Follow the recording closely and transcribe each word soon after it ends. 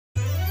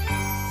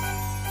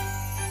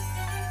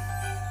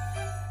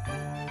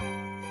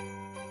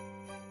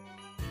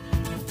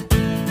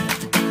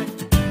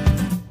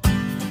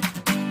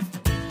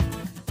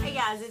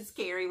guys, it's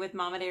Carrie with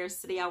Mama Dares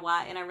to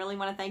DIY, and I really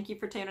want to thank you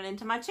for tuning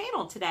into my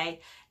channel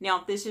today. Now,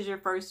 if this is your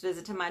first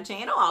visit to my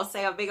channel, I'll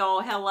say a big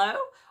old hello,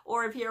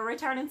 or if you're a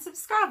returning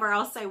subscriber,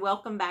 I'll say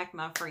welcome back,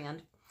 my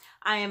friend.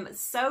 I am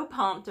so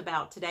pumped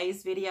about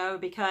today's video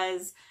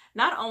because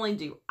not only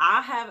do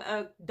I have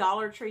a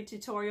Dollar Tree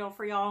tutorial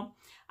for y'all,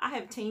 I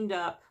have teamed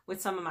up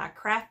with some of my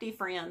crafty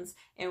friends,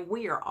 and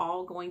we are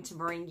all going to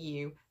bring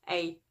you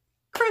a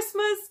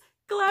Christmas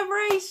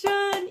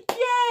collaboration.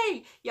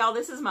 Yay! Y'all,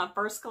 this is my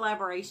first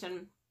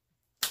collaboration,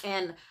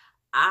 and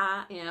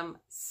I am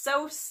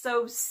so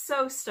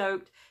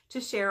stoked to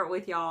share it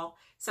with y'all.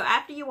 So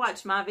after you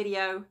watch my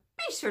video,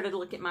 be sure to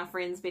look at my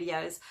friends'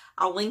 videos.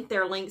 I'll link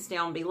their links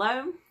down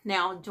below.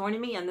 Now,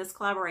 joining me in this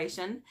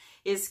collaboration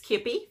is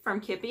Kippy from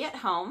Kippy at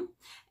Home,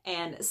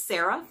 and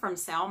Sarah from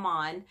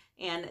StarBond,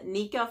 and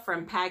Nika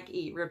from Pack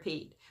Eat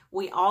Repeat.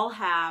 We all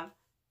have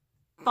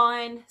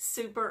fun,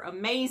 super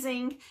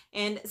amazing,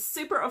 and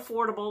super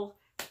affordable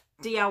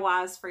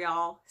DIYs for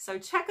y'all. So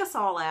check us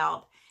all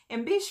out,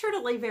 and be sure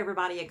to leave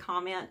everybody a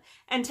comment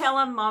and tell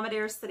them Mama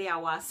Dares the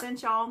DIY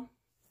sent y'all.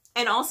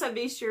 And also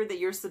be sure that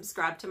you're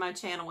subscribed to my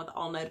channel with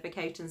all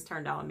notifications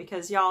turned on,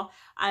 because y'all,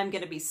 I'm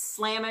going to be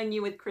slamming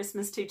you with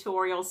Christmas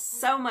tutorials.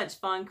 So much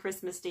fun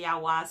Christmas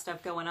DIY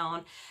stuff going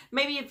on.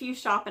 Maybe a few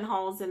shopping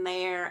hauls in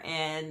there,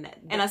 and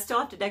I still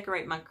have to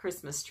decorate my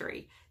Christmas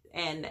tree.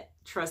 And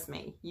trust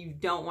me, you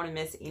don't want to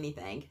miss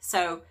anything.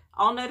 So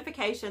all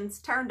notifications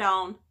turned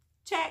on,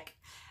 check.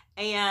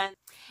 And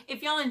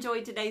if y'all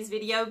enjoyed today's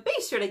video, be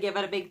sure to give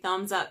it a big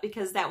thumbs up,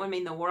 because that would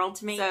mean the world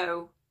to me.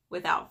 So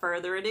without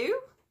further ado,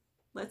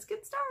 let's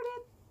get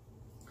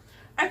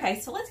started. Okay,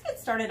 so let's get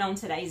started on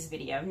today's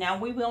video. Now,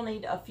 we will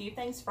need a few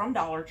things from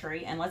Dollar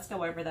Tree, and let's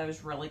go over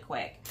those really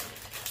quick.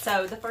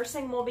 So the first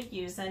thing we'll be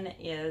using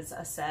is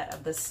a set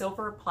of the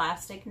silver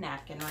plastic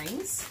napkin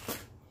rings.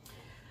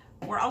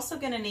 We're also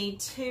going to need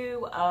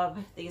 2 of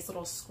these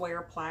little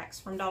square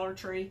plaques from Dollar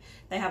Tree.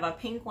 They have a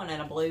pink one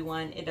and a blue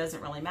one. It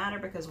doesn't really matter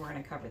because we're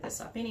going to cover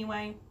this up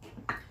anyway.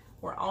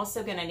 We're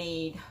also going to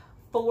need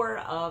 4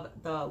 of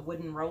the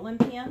wooden rolling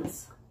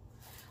pins.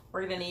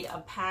 We're going to need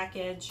a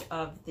package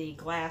of the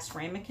glass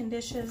ramekin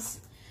dishes.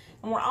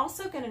 And we're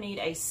also going to need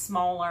a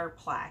smaller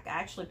plaque. I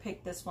actually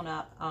picked this one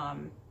up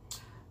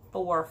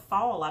for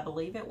fall, I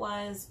believe it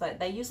was, but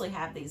they usually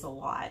have these a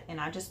lot.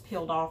 And I just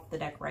peeled off the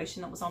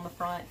decoration that was on the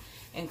front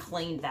and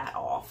cleaned that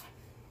off.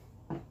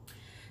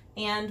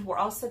 And we're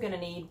also going to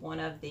need one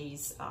of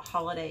these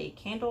holiday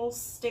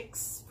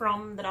candlesticks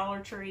from the Dollar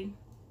Tree,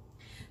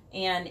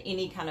 and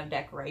any kind of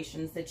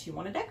decorations that you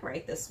want to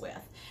decorate this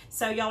with.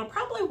 So y'all are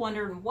probably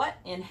wondering what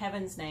in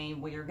heaven's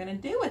name we are going to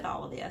do with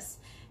all of this.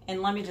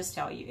 And let me just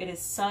tell you, it is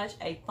such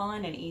a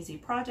fun and easy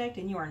project,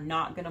 and you are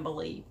not going to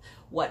believe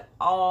what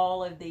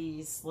all of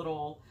these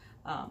little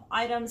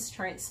items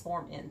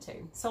transform into.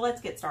 So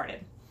let's get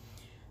started.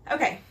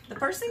 Okay, the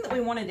first thing that we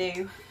want to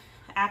do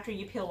after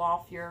you peel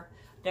off your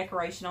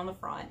decoration on the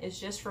front is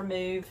just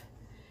remove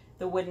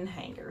the wooden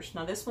hangers.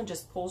 Now this one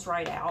just pulls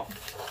right out.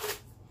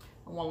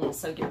 And we'll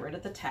also get rid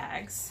of the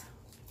tags.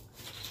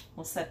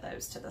 We'll set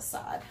those to the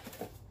side.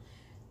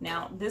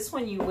 Now this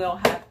one you will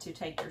have to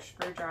take your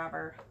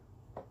screwdriver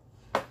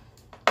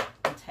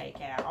and take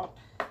out.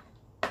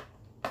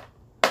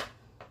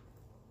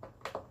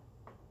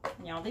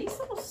 Now these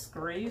little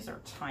screws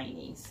are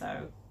tiny,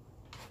 so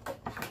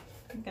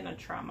I'm going to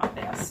try my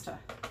best to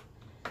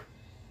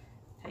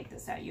take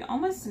this out. You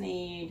almost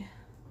need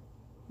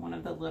one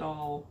of the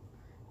little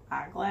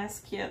eyeglass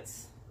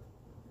kits.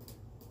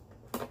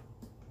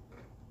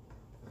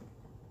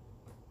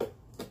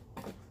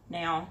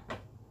 Now,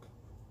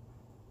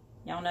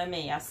 y'all know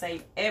me, I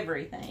save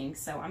everything,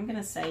 so I'm going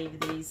to save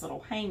these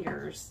little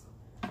hangers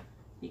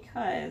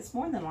because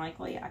more than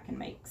likely I can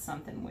make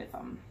something with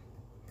them.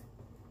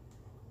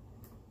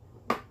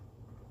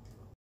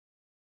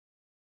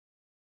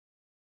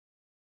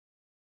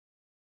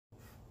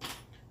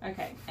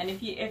 Okay, and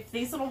if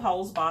these little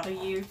holes bother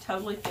you,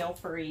 totally feel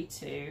free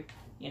to,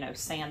 you know,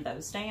 sand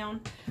those down.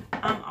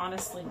 I'm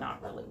honestly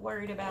not really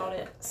worried about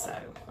it, so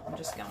I'm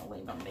just going to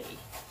leave them be.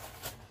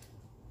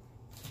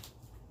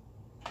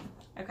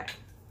 Okay,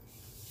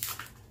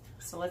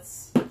 so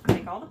let's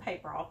take all the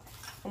paper off,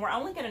 and we're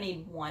only going to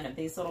need 1 of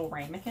these little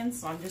ramekins,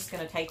 so I'm just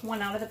going to take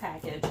one out of the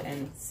package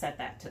and set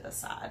that to the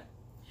side.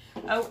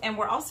 Oh, and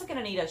we're also going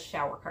to need a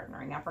shower curtain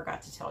ring. I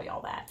forgot to tell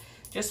y'all that.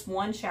 Just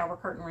 1 shower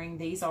curtain ring.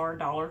 These are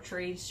Dollar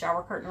Tree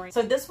shower curtain rings.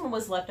 So this one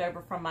was left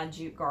over from my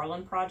jute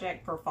garland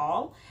project for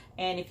fall,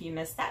 and if you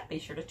missed that, be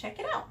sure to check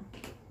it out.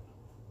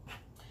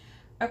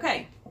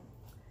 Okay,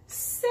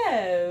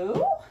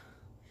 so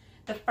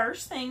the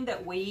first thing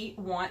that we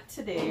want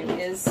to do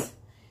is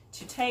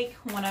to take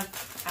one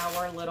of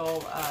our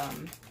little,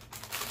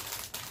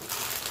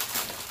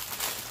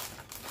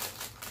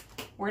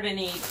 we're going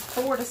to need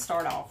 4 to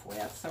start off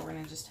with. So we're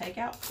going to just take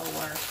out 4.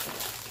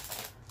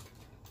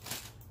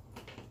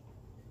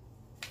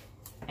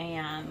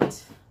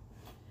 And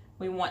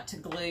we want to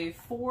glue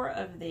 4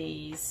 of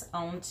these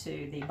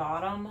onto the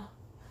bottom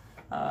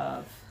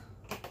of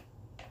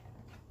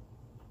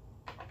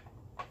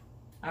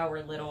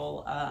our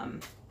little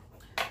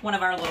one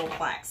of our little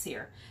plaques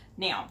here.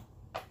 Now,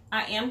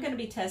 I am going to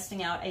be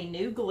testing out a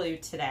new glue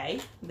today.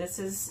 This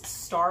is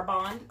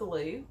StarBond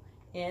glue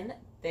in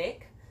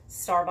thick.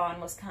 StarBond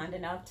was kind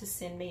enough to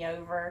send me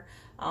over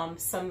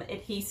some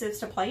adhesives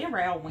to play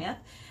around with,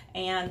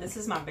 and this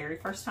is my very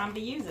first time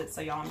to use it.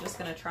 So y'all, I'm just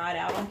going to try it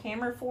out on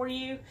camera for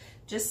you,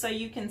 just so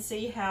you can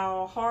see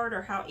how hard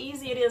or how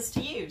easy it is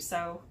to use.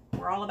 So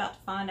we're all about to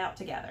find out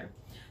together.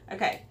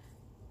 Okay,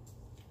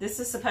 this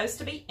is supposed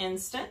to be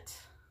instant,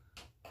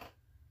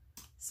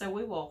 so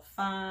we will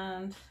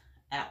find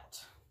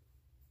out.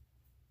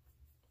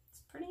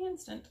 It's pretty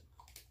instant.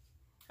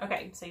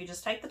 Okay, so you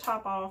just take the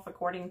top off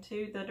according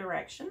to the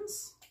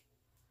directions,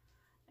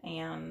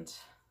 and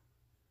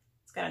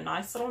it's got a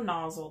nice little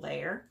nozzle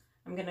there.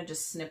 I'm gonna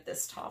just snip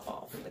this top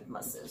off with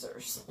my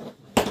scissors.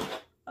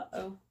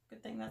 Uh-oh,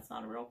 good thing that's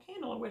not a real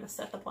candle, or we'd have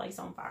set the place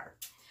on fire.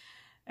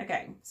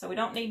 Okay, so we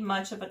don't need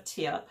much of a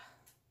tip.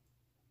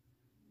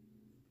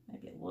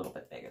 Maybe a little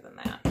bit bigger than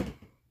that.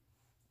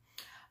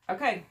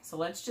 Okay, so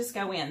let's just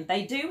go in.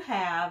 They do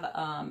have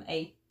a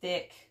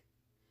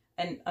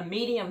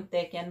medium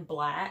thick in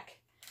black,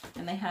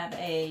 and they have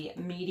a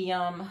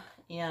medium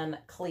in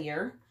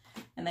clear,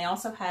 and they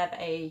also have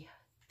a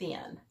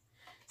thin.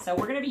 So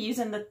we're going to be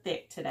using the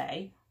thick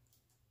today,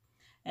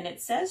 and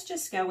it says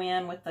just go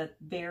in with a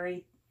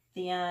very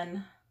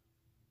thin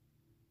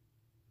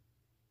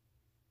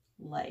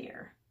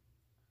layer.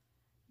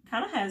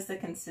 Kind of has the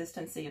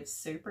consistency of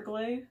super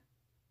glue,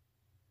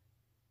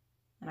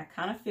 and I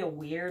kind of feel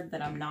weird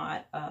that I'm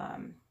not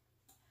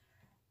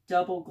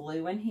double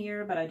gluing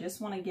here, but I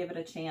just want to give it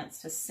a chance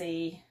to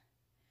see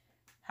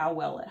how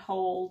well it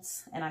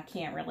holds, and I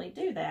can't really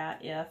do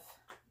that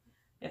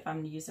if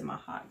I'm using my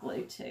hot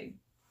glue too.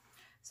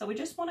 So we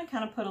just want to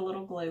kind of put a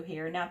little glue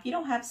here. Now, if you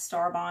don't have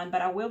StarBond,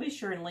 but I will be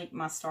sure and link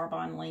my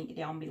StarBond link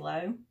down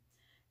below,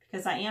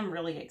 because I am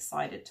really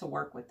excited to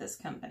work with this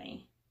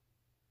company.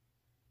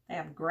 They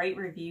have great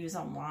reviews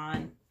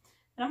online,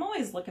 and I'm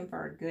always looking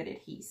for a good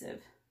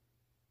adhesive.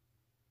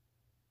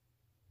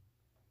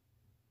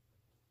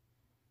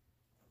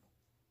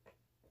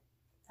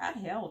 That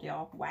held,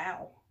 y'all.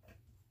 Wow.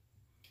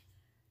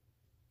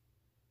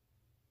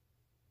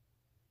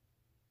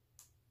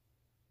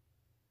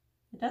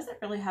 It doesn't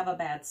really have a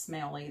bad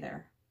smell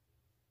either.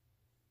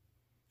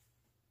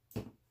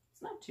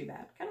 It's not too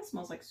bad. It kind of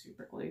smells like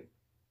super glue.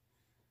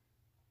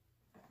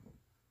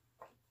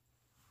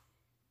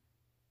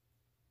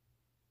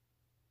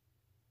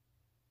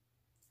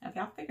 Have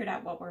y'all figured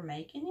out what we're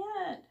making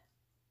yet?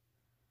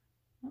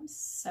 I'm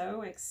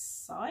so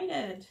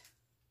excited.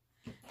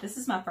 This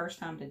is my first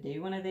time to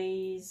do one of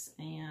these,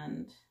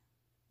 and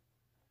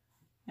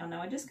y'all know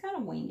I just kind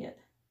of wing it.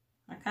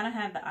 I kind of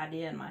have the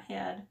idea in my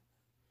head.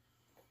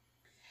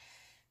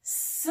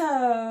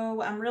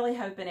 So I'm really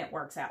hoping it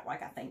works out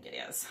like I think it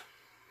is.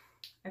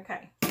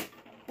 Okay.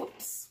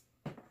 Whoops.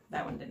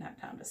 That one didn't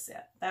have time to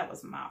set. That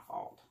was my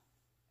fault.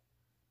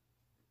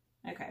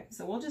 Okay,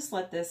 so we'll just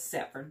let this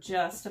set for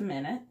just a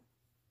minute.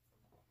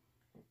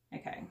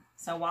 Okay,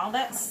 so while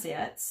that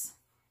sits,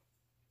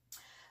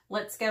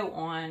 let's go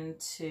on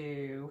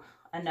to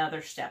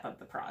another step of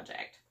the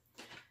project.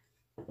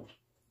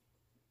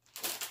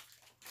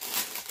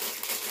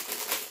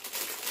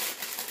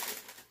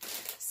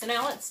 So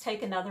now let's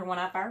take another one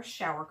of our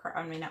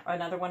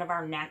another one of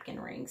our napkin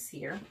rings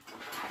here.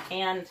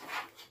 And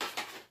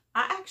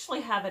I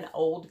actually have an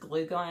old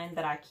glue gun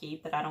that I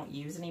keep that I don't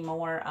use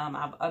anymore.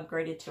 I've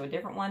upgraded to a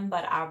different one,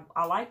 but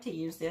I like to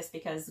use this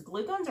because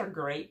glue guns are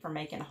great for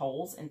making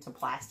holes into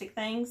plastic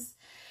things.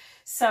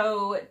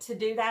 So to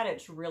do that,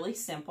 it's really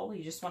simple.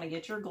 You just want to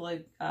get your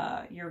glue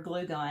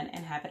gun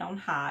and have it on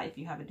high if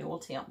you have a dual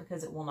temp,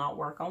 because it will not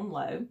work on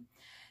low.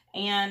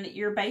 And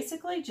you're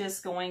basically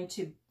just going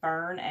to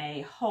burn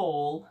a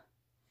hole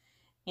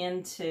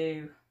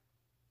into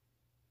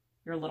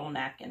your little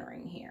napkin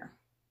ring here.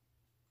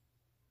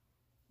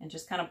 And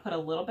just kind of put a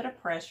little bit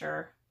of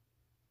pressure,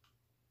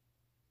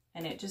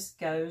 and it just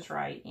goes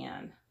right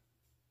in.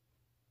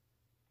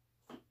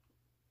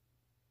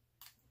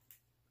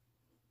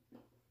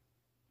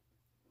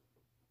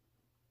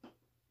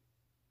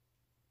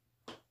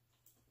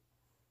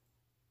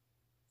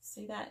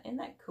 See that? Isn't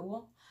that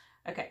cool?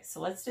 Okay, so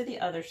let's do the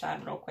other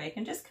side real quick,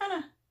 and just kind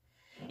of,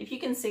 if you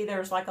can see,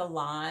 there's like a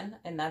line,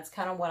 and that's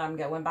kind of what I'm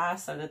going by,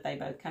 so that they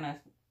both kind of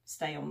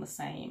stay on the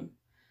same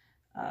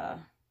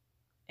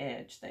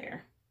edge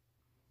there.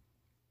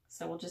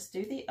 So we'll just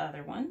do the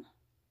other one.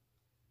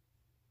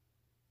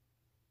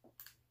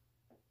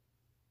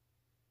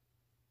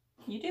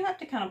 You do have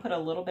to kind of put a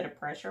little bit of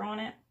pressure on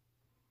it,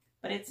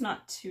 but it's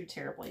not too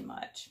terribly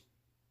much.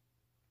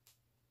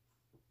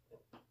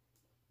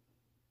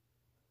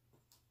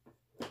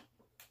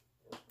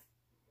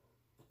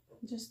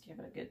 Just give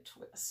it a good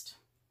twist.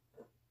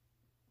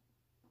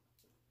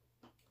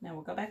 Now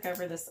we'll go back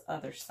over this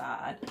other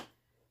side,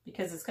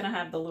 because it's going to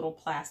have the little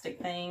plastic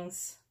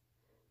things,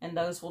 and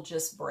those will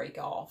just break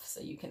off,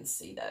 so you can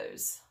see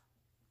those.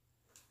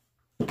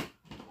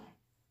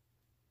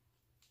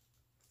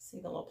 See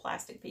the little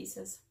plastic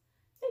pieces?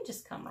 They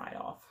just come right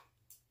off.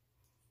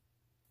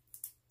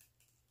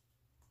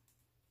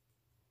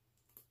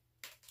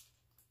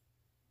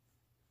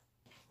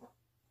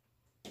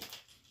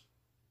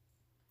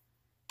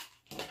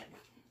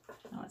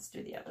 let's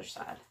do the other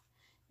side.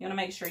 You want to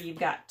make sure you've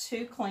got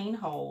 2 clean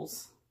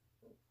holes.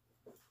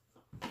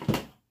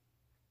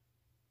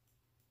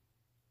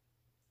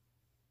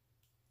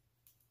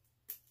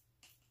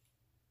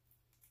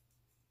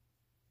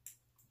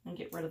 And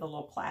get rid of the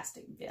little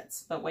plastic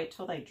bits, but wait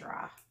till they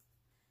dry.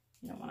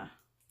 You don't want to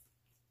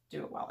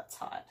do it while it's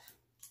hot.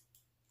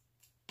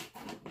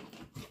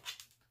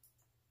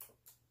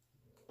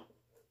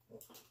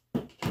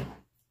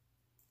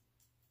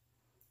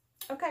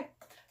 Okay,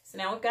 so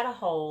now we've got a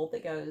hole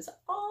that goes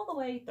all the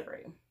way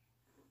through.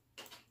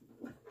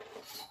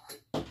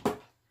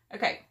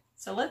 Okay,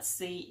 so let's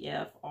see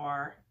if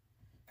our,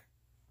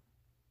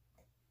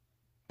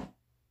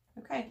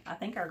 okay, I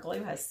think our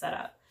glue has set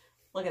up.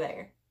 Look at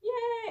there.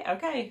 Yay!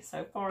 Okay,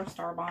 so far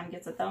StarBond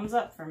gets a thumbs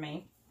up for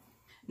me.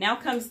 Now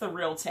comes the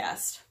real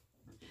test.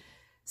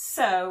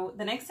 So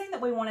the next thing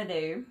that we want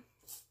to do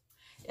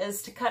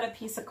is to cut a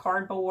piece of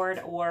cardboard,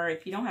 or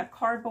if you don't have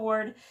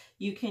cardboard,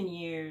 you can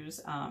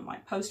use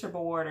like poster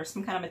board or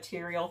some kind of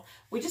material.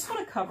 We just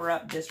want to cover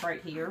up this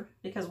right here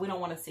because we don't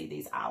want to see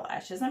these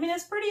eyelashes. I mean,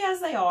 as pretty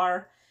as they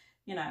are,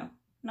 you know,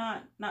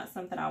 not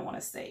something I want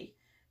to see.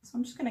 So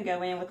I'm just going to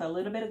go in with a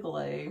little bit of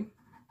glue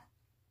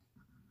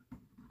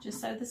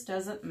just so this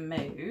doesn't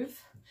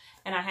move.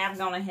 And I have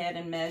gone ahead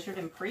and measured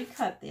and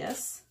pre-cut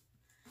this.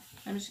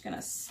 I'm just going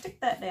to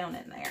stick that down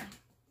in there.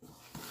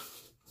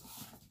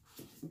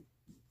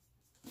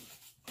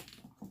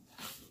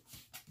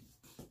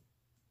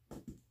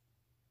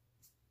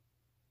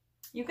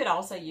 You could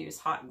also use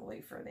hot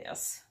glue for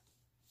this.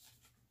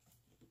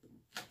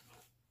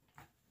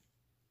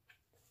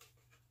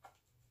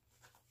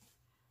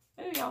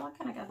 Oh, y'all, I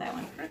kind of got that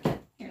one crooked.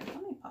 Here,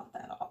 let me pop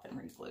that off and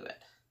re-glue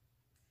it.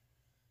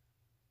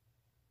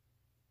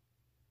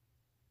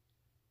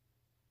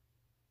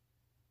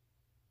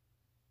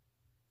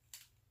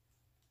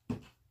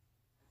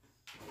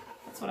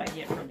 That's what I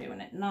get for doing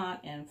it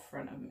not in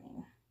front of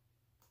me.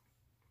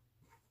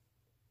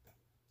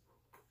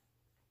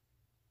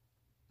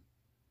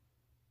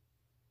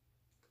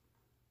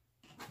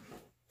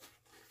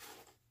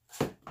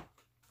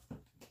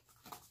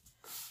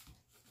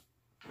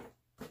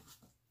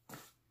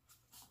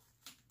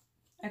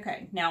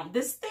 Okay, now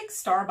this thick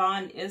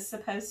StarBond is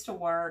supposed to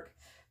work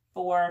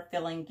for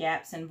filling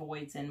gaps and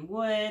voids in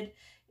wood.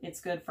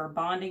 It's good for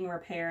bonding,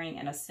 repairing,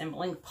 and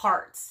assembling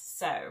parts.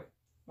 So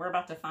we're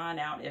about to find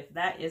out if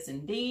that is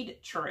indeed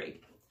true.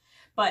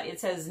 But it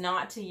says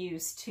not to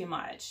use too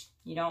much.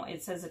 You don't,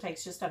 it says it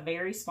takes just a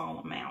very small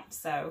amount.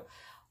 So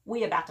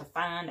we're about to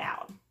find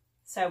out.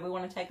 So we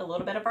want to take a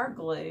little bit of our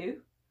glue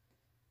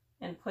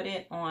and put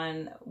it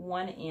on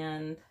one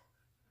end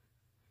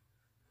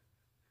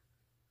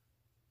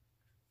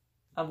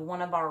of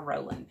one of our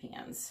rolling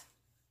pins.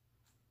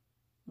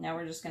 Now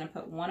we're just going to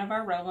put one of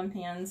our rolling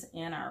pins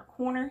in our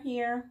corner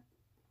here.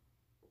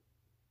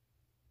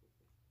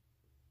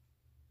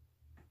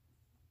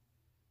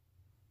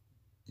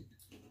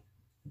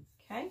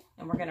 Okay,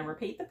 and we're going to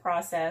repeat the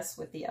process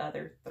with the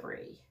other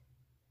 3.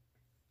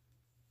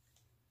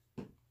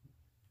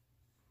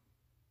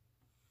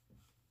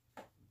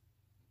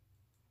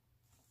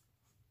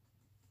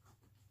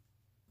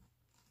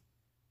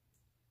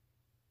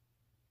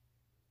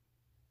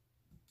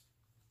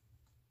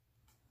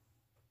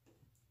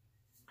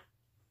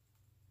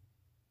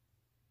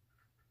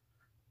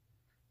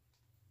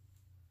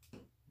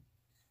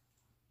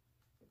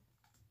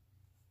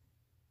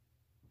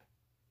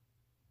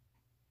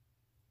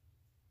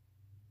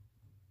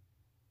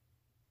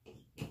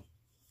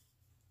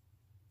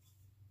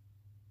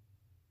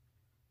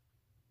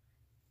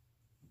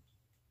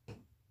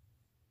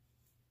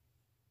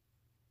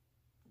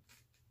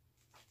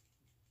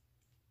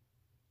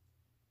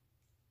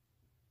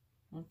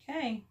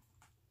 Okay,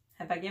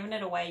 have I given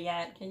it away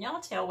yet? Can y'all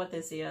tell what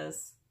this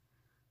is?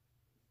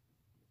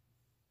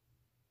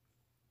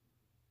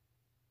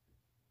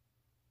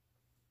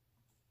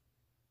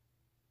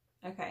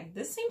 Okay,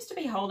 this seems to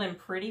be holding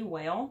pretty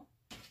well.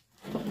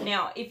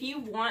 Now, if you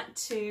want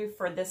to,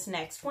 for this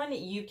next one,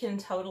 you can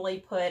totally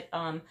put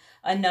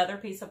another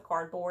piece of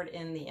cardboard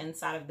in the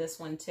inside of this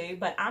one too,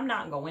 but I'm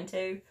not going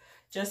to,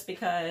 just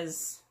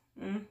because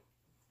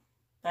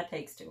that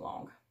takes too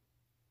long.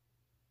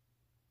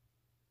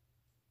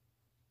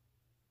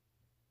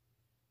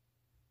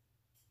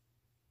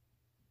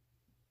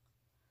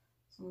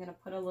 I'm going to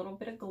put a little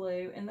bit of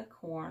glue in the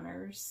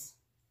corners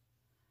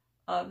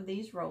of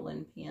these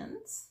rolling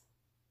pins.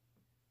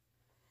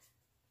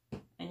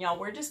 And y'all,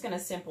 we're just going to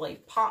simply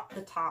pop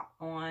the top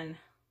on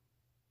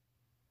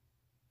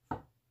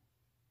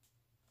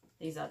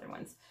these other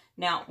ones.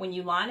 Now, when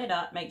you line it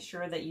up, make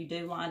sure that you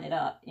do line it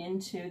up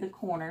into the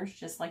corners,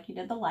 just like you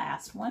did the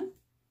last one.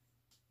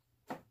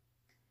 And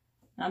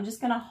I'm just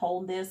going to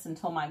hold this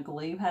until my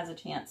glue has a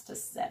chance to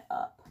set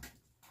up.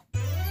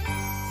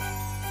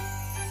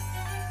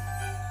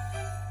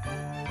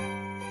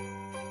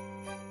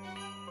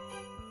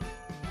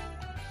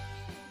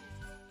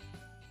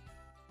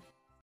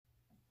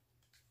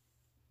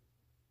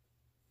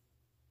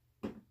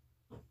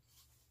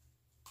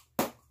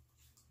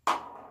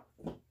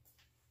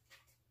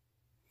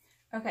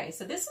 Okay,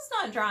 so this is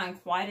not drying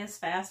quite as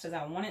fast as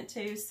I want it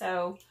to,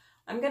 so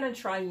I'm going to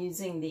try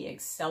using the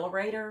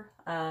accelerator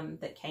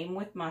that came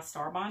with my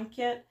StarBond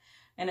kit.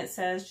 And it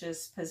says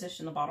just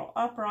position the bottle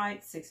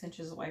upright, 6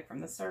 inches away from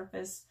the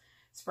surface.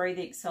 Spray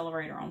the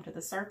accelerator onto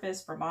the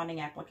surface. For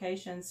bonding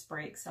applications,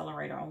 spray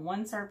accelerator on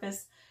one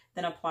surface,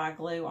 then apply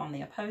glue on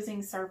the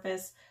opposing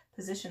surface.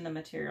 Position the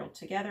material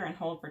together and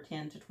hold for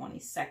 10 to 20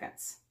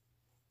 seconds.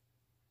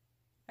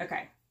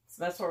 Okay,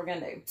 so that's what we're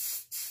going to do.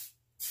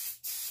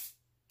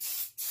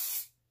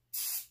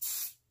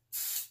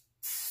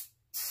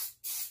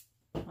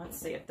 Let's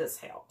see if this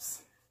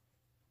helps.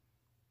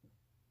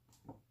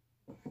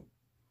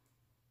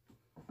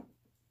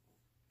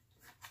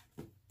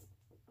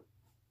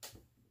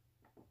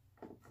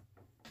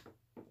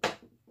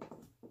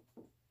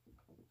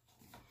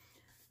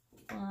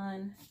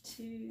 One,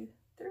 2,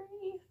 3,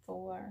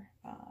 4,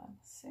 5,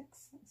 6,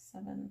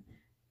 7,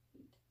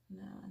 8,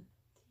 9,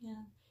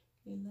 10,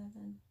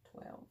 11,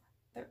 12,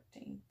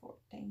 13,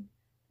 14,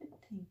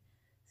 15,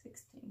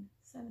 16,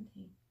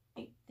 17,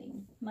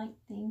 18,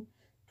 19,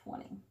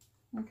 20.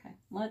 Okay,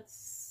 let's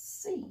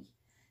see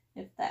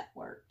if that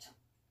worked.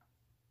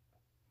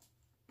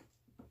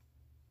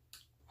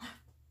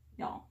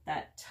 Y'all,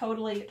 that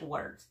totally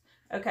worked.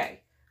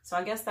 Okay, so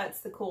I guess that's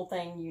the cool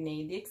thing you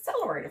need the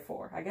accelerator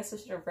for. I guess I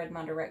should have read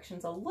my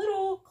directions a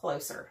little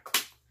closer.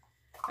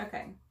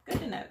 Okay, good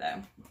to know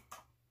though.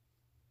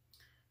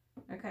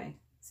 Okay,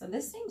 so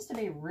this seems to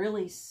be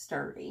really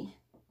sturdy.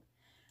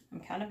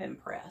 I'm kind of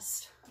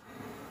impressed.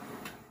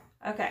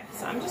 Okay,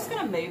 so I'm just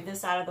going to move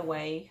this out of the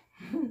way.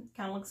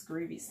 Kind of looks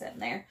groovy sitting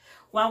there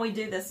while we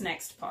do this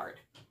next part.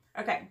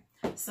 Okay,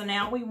 so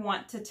now we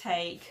want to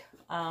take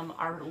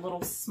our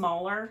little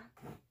smaller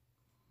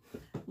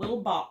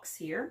little box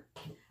here,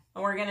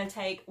 and we're going to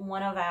take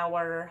one of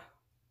our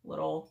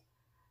little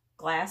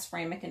glass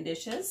ramekin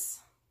dishes,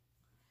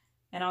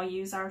 and I'll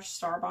use our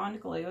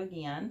StarBond glue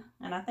again,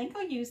 and I think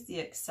I'll use the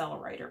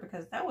accelerator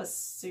because that was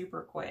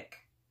super quick.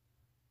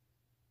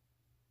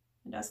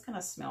 It does kind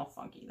of smell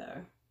funky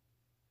though.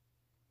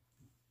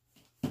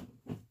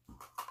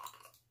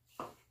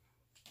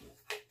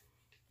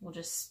 We'll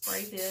just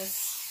spray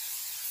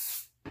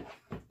this.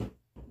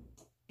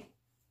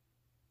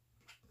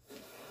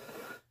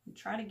 And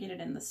try to get it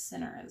in the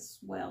center as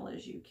well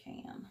as you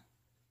can.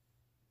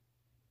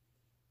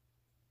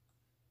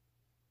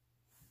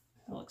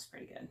 It looks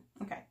pretty good.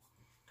 Okay,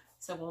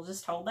 so we'll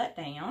just hold that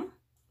down.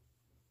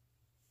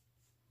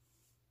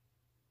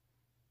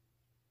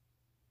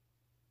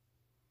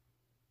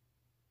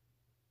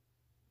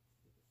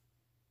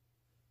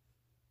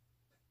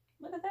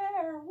 Look at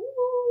there. Woo!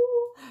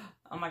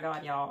 Oh my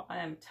God, y'all. I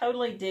am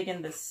totally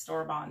digging this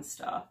StarBond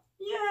stuff.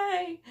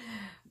 Yay!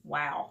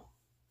 Wow.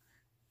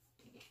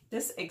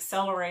 This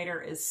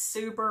accelerator is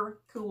super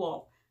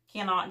cool.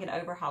 Cannot get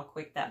over how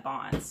quick that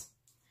bonds.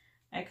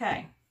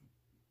 Okay.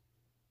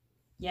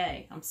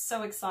 Yay. I'm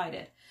so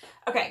excited.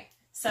 Okay,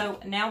 so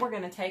now we're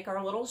going to take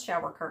our little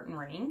shower curtain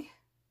ring.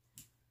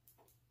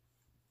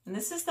 And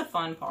this is the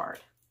fun part.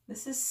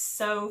 This is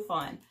so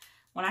fun.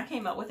 When I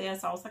came up with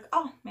this, I was like,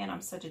 oh man,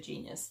 I'm such a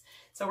genius.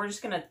 So we're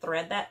just going to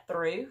thread that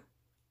through.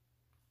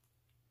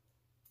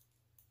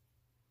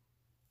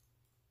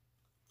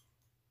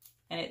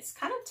 And it's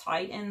kind of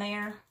tight in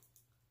there.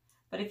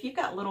 But if you've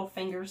got little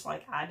fingers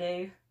like I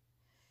do,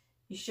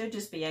 you should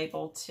just be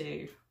able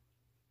to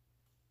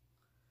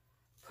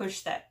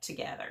push that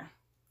together.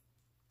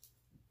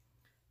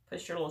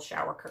 Push your little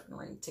shower curtain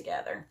ring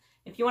together.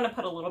 If you want to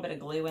put a little bit of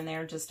glue in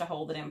there just to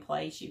hold it in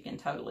place, you can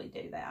totally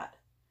do that.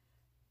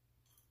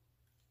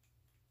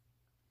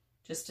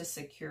 Just to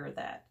secure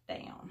that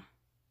down.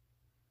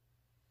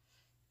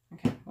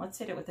 Okay, let's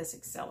hit it with this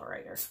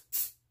accelerator.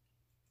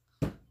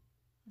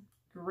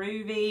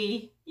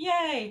 Groovy.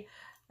 Yay.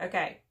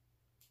 Okay.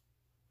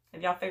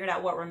 Have y'all figured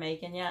out what we're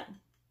making yet?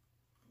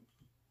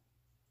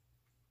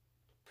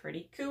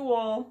 Pretty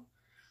cool.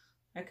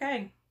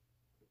 Okay.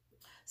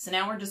 So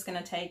now we're just going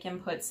to take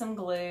and put some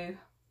glue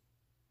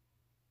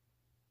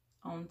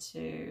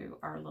onto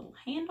our little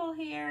handle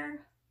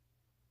here.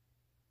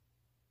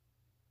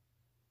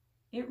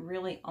 It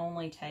really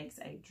only takes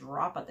a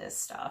drop of this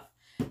stuff.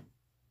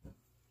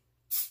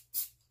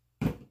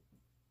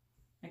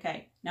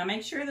 Okay, now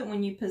make sure that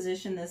when you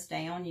position this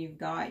down, you've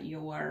got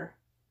your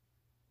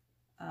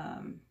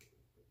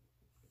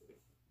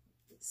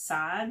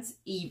sides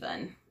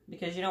even,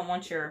 because you don't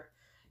want your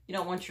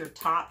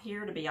top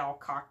here to be all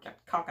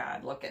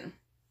cockeyed looking.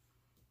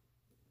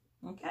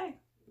 Okay.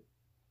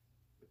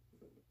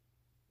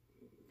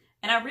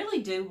 And I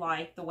really do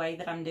like the way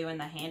that I'm doing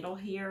the handle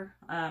here.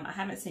 I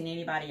haven't seen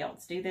anybody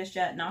else do this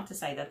yet. Not to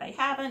say that they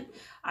haven't.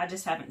 I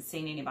just haven't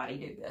seen anybody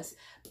do this.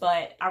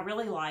 But I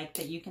really like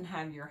that you can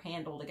have your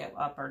handle to go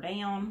up or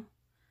down.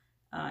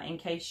 In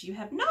case you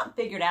have not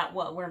figured out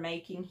what we're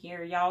making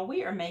here, y'all.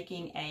 We are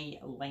making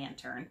a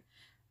lantern.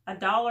 A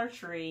Dollar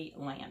Tree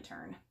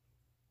lantern.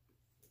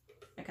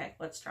 Okay,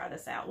 let's try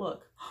this out.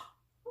 Look.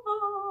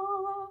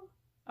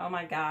 Oh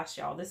my gosh,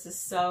 y'all. This is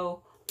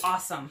so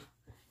awesome.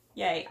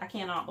 Yay, I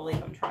cannot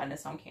believe I'm trying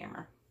this on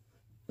camera.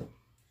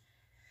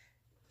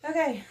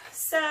 Okay,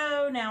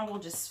 so now we'll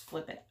just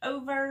flip it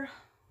over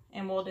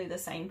and we'll do the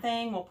same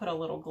thing. We'll put a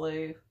little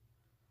glue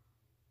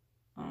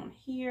on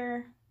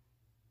here.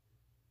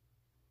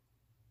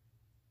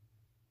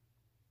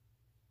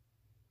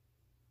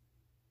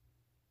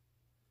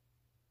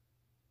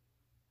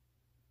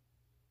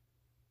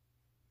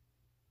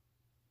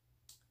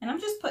 And I'm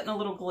just putting a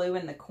little glue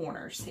in the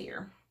corners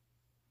here.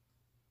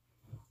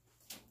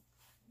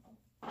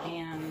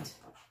 And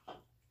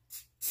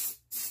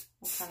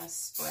we'll kind of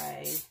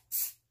spray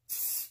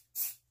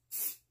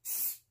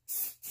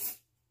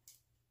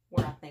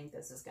where I think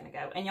this is going to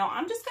go. And y'all,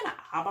 I'm just going to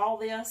eyeball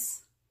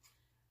this.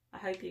 I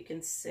hope you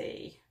can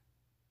see.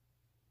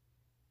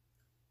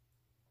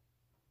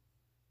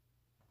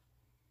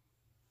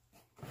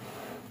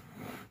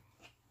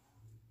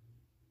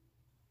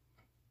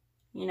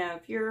 You know,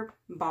 if you're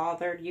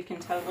bothered, you can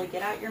totally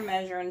get out your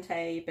measuring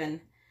tape and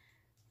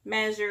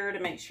measure to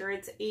make sure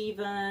it's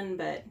even,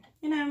 but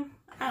you know,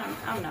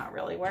 I'm not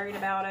really worried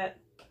about it.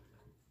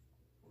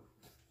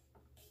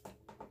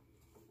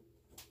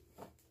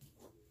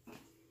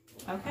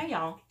 Okay,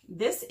 y'all,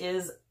 this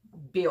is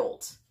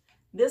built.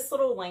 This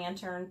little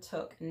lantern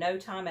took no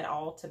time at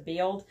all to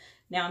build.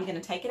 Now I'm going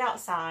to take it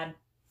outside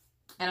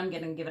and I'm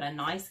going to give it a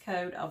nice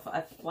coat of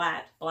a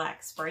flat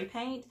black spray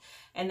paint,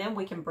 and then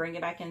we can bring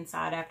it back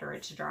inside after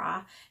it's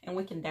dry and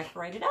we can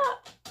decorate it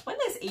up.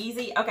 Wasn't this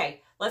easy?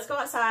 Okay, let's go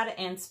outside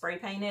and spray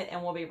paint it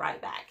and we'll be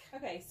right back.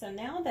 Okay, so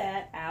now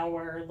that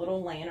our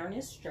little lantern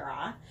is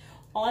dry,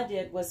 all I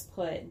did was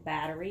put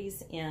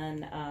batteries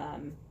in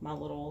my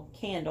little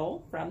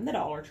candle from the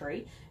Dollar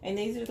Tree. And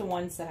these are the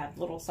ones that have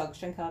little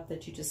suction cup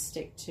that you just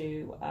stick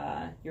to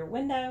your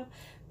window.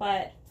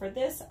 But for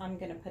this, I'm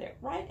going to put it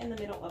right in the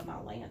middle of my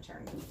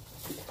lantern.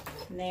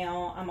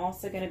 Now, I'm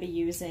also going to be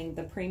using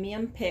the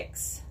premium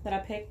picks that I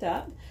picked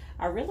up.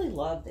 I really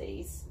love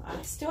these. I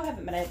still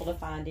haven't been able to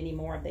find any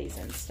more of these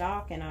in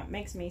stock, and it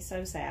makes me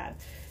so sad.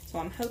 So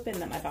I'm hoping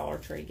that my Dollar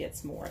Tree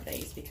gets more of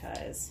these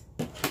because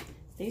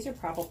these are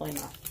probably my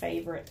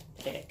favorite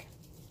pick.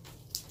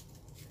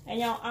 And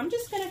y'all, I'm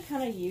just going to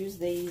kind of use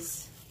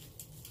these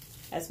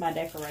as my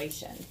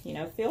decoration. You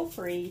know, feel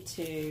free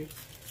to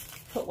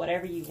put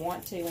whatever you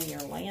want to in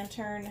your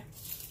lantern.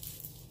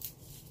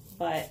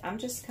 But I'm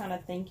just kind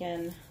of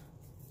thinking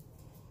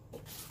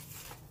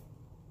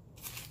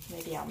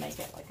maybe I'll make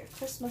it like a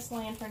Christmas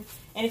lantern.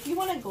 And if you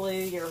want to glue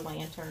your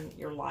lantern,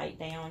 your light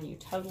down, you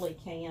totally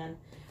can.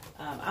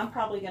 I'm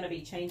probably going to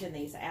be changing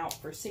these out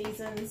for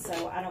seasons,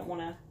 so I don't want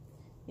to,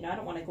 you know, I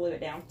don't want to glue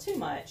it down too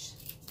much.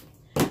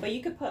 But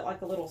you could put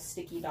like a little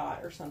sticky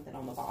dot or something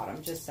on the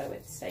bottom just so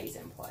it stays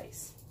in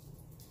place.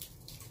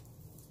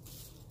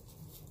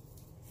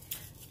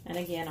 And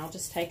again, I'll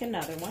just take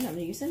another one. I'm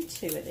using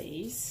 2 of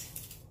these.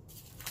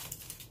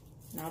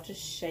 And I'll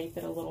just shape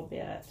it a little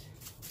bit.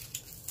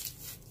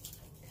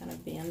 Kind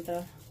of bend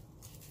the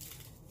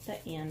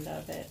end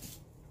of it.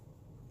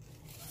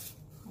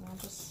 And I'll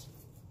just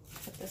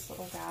put this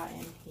little guy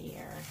in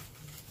here.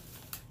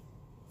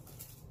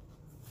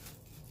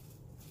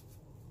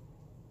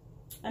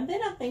 And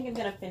then I think I'm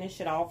going to finish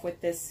it off with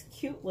this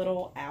cute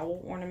little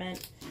owl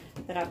ornament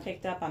that I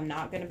picked up. I'm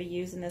not going to be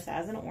using this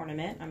as an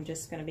ornament. I'm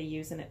just going to be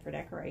using it for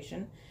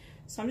decoration.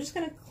 So I'm just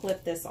going to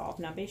clip this off.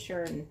 Now be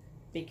sure and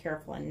be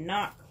careful and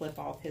not clip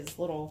off his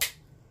little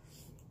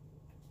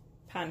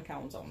pine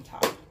cones on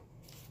top.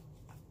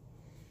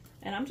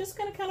 And I'm just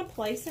going to kind of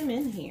place him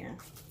in here.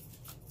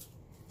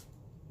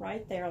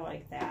 Right there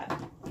like that.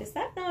 Is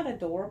that not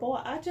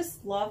adorable? I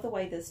just love the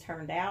way this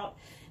turned out.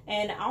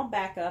 And I'll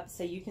back up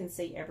so you can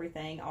see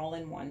everything all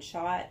in one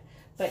shot.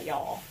 But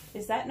y'all,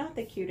 is that not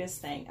the cutest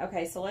thing?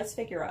 Okay, so let's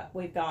figure out.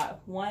 We've got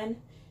 1,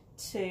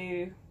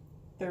 2,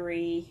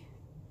 3,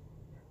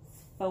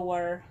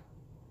 4,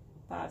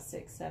 5,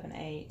 6, 7,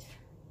 8.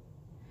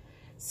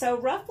 So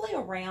roughly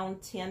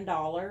around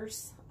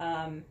 $10,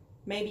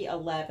 maybe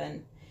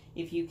 11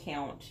 if you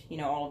count, you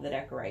know, all of the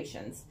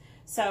decorations.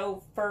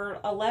 So for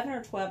 $11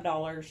 or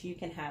 $12, you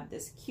can have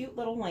this cute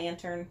little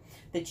lantern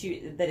that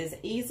is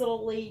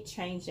easily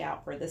changed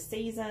out for the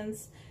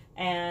seasons.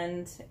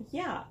 And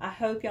yeah, I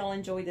hope y'all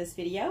enjoyed this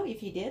video.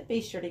 If you did,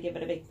 be sure to give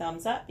it a big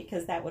thumbs up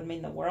because that would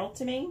mean the world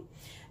to me.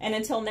 And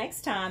until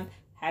next time,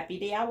 happy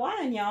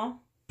DIYing, y'all.